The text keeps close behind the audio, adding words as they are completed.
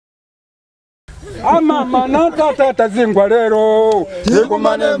Mama na tata zingwa lero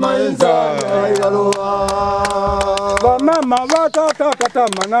zikumane mainza mama batata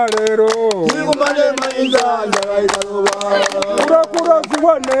katamana lero zikumane mainza kura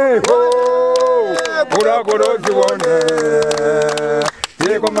ziwane kura ziwane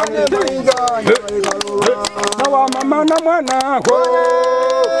zikumane mainza na mama na mwana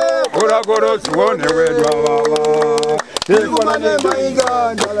kura ziwane wedwa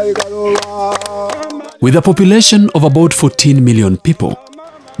With a population of about 14 million people,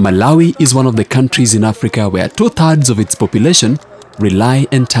 Malawi is one of the countries in Africa where 2/3 of its population rely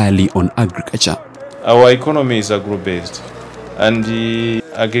entirely on agriculture. Our economy is agro-based, and the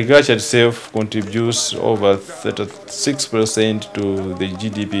agriculture itself contributes over 36% to the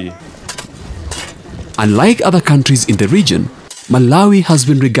GDP. Unlike other countries in the region, Malawi has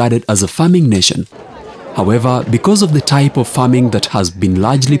been regarded as a farming nation. However, because of the type of farming that has been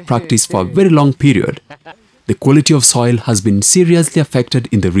largely practiced for a very long period, the quality of soil has been seriously affected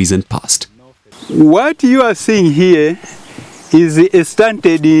in the recent past. What you are seeing here is a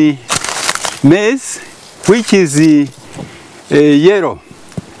stunted maize, which is yellow.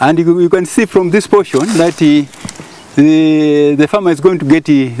 And you can see from this portion that the farmer is going to get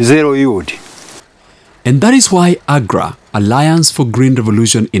zero yield. And that is why AGRA, Alliance for Green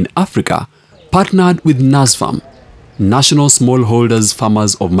Revolution in Africa, partnered with NASFAM, National Smallholders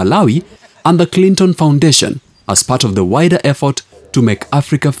Farmers of Malawi, and the Clinton Foundation as part of the wider effort to make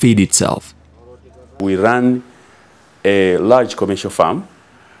Africa feed itself. We run a large commercial farm,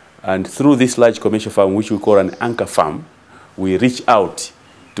 and through this large commercial farm, which we call an anchor farm, we reach out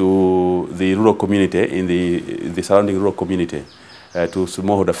to the rural community, in the surrounding rural community, to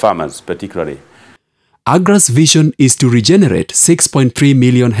smallholder farmers particularly. AGRA's vision is to regenerate 6.3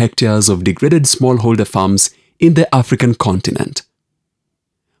 million hectares of degraded smallholder farms in the African continent.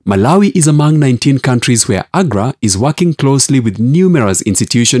 Malawi is among 19 countries where AGRA is working closely with numerous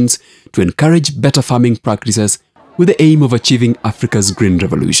institutions to encourage better farming practices with the aim of achieving Africa's green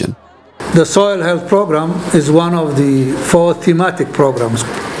revolution. The Soil Health Program is one of the 4 thematic programs.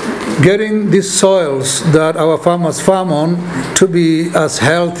 Getting these soils that our farmers farm on to be as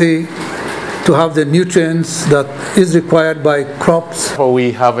healthy, to have the nutrients that is required by crops.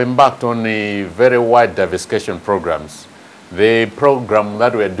 We have embarked on a very wide diversification programs. The program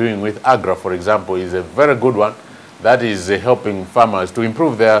that we are doing with AGRA, for example, is a very good one that is helping farmers to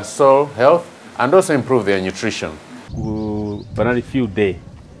improve their soil health and also improve their nutrition.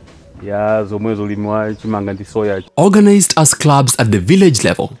 Organized as clubs at the village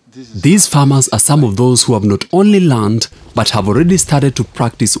level, these farmers are some of those who have not only learned but have already started to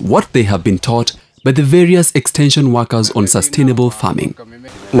practice what they have been taught by the various extension workers on sustainable farming.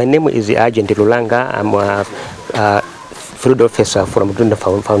 My name is Agent Lulanga. I'm a field officer from the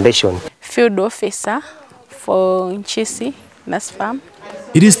Foundation. Field officer for Nchisi, NASFAM.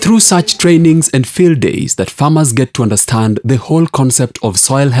 It is through such trainings and field days that farmers get to understand the whole concept of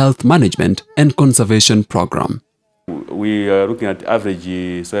soil health management and conservation program. We are looking at average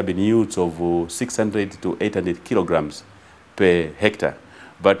soybean yields of 600 to 800 kilograms per hectare.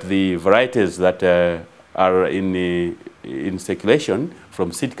 But the varieties that are in circulation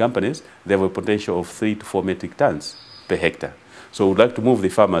from seed companies, they have a potential of 3 to 4 metric tons per hectare. So we'd like to move the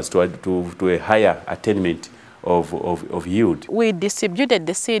farmers to a higher attainment of yield. We distributed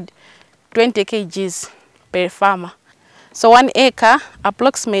the seed 20 kgs per farmer. So 1 acre,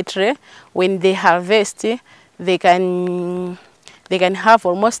 approximately, when they harvest, they can have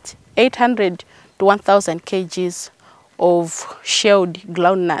almost 800 to 1,000 kgs of shelled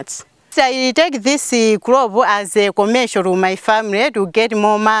groundnuts. So I take this crop as a commercial to my family to get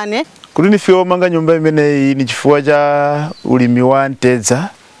more money. Kulinifiwa manga nyumba imene ni chifukwa cha ulimi wa ntedza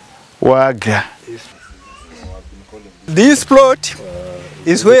wa AGRA. This plot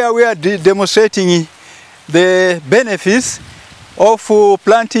is where we are demonstrating the benefits of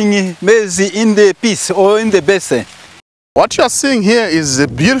planting maize in the piece or in the basin. What you are seeing here is a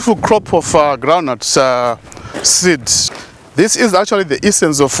beautiful crop of groundnut seeds. This is actually the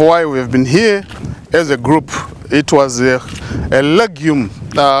essence of why we have been here as a group. It was a legume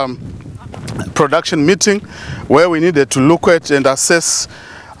production meeting where we needed to look at and assess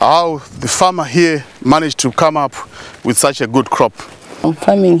how the farmer here managed to come up with such a good crop. I'm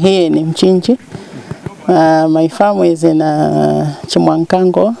farming here in Mchinji. My farm is in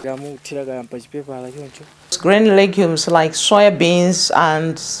Chimwankango. Green legumes like soybeans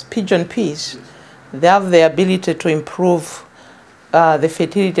and pigeon peas, they have the ability to improve the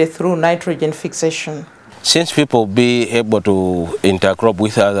fertility through nitrogen fixation. Since people be able to intercrop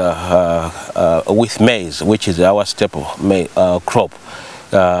with with maize, which is our staple crop,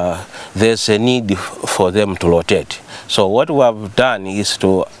 there's a need for them to rotate. So what we have done is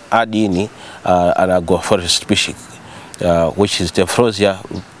to add in an agroforest species, which is the Tephrosia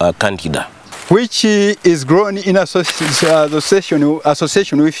candida, which is grown in association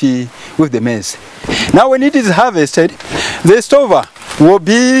with the maize. Now when it is harvested, the stover will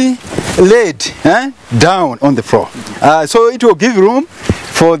be laid down on the floor. So it will give room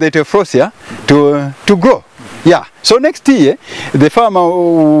for the Tephrosia to grow. Yeah. So next year, the farmer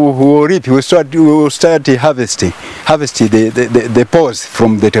who will reap will start harvesting the pores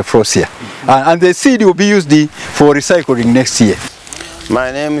from the Tephrosia, and the seed will be used for recycling next year.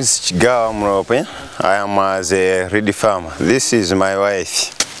 My name is Chigawa Mrope. I am a reedy farmer. This is my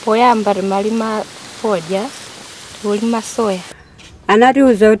wife. Poyamba malima poja, tulima soya.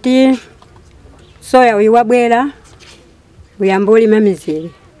 Anatuuza oti soya wiwabwera, uyamba olima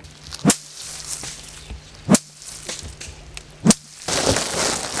miziri.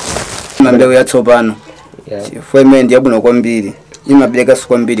 Mambewu ya tsopano. Fue mendi yabuno kwa mbili. Imabega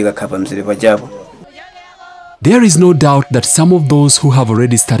kwa mbili kakapa mziri pajabu. There is no doubt that some of those who have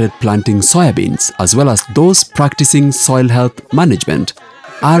already started planting soybeans, as well as those practicing soil health management,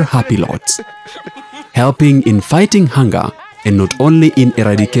 are happy lots, helping in fighting hunger and not only in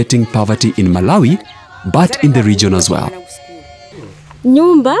eradicating poverty in Malawi, but in the region as well.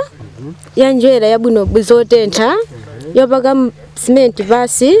 Nyumba yanjwera yabuno buzotenta yobaga cement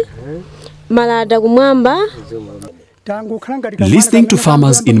basi malada kumwamba. Listening to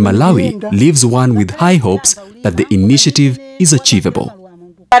farmers in Malawi leaves one with high hopes that the initiative is achievable.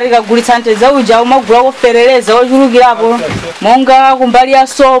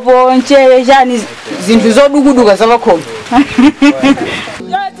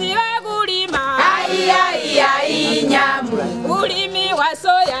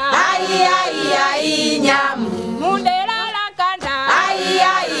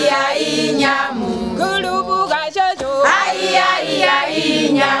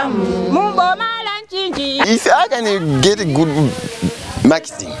 If I can get a good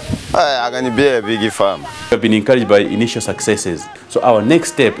marketing, I can be a big farm. We have been encouraged by initial successes. So our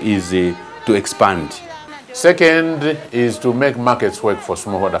next step is to expand. Second is to make markets work for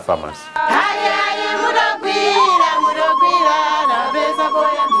smallholder farmers.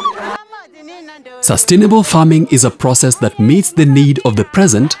 Sustainable farming is a process that meets the need of the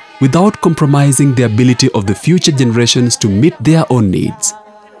present without compromising the ability of the future generations to meet their own needs.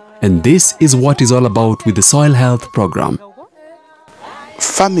 And this is what is all about with the Soil Health Program.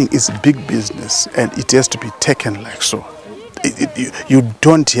 Farming is a big business and it has to be taken like so. You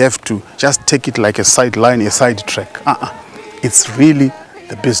don't have to just take it like a sideline, a side track. It's really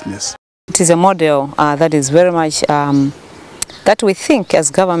the business. It is a model that is very much that we think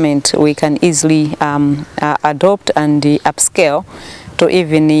as government we can easily adopt and upscale to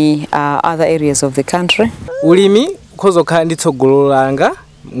even other areas of the country. Ulimi kozo kandi tsogololanga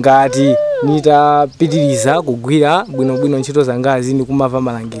ngati nitapitiriza kugwira bwino ntchito zangazi ndi kumava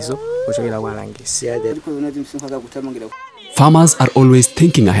malangizo kuchokera kwa alangisi. Farmers are always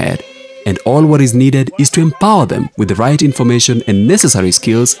thinking ahead, and all what is needed is to empower them with the right information and necessary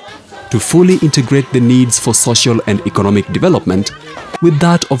skills to fully integrate the needs for social and economic development with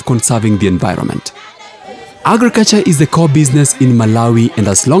that of conserving the environment. Agriculture is the core business in Malawi, and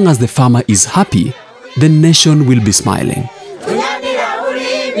as long as the farmer is happy, the nation will be smiling.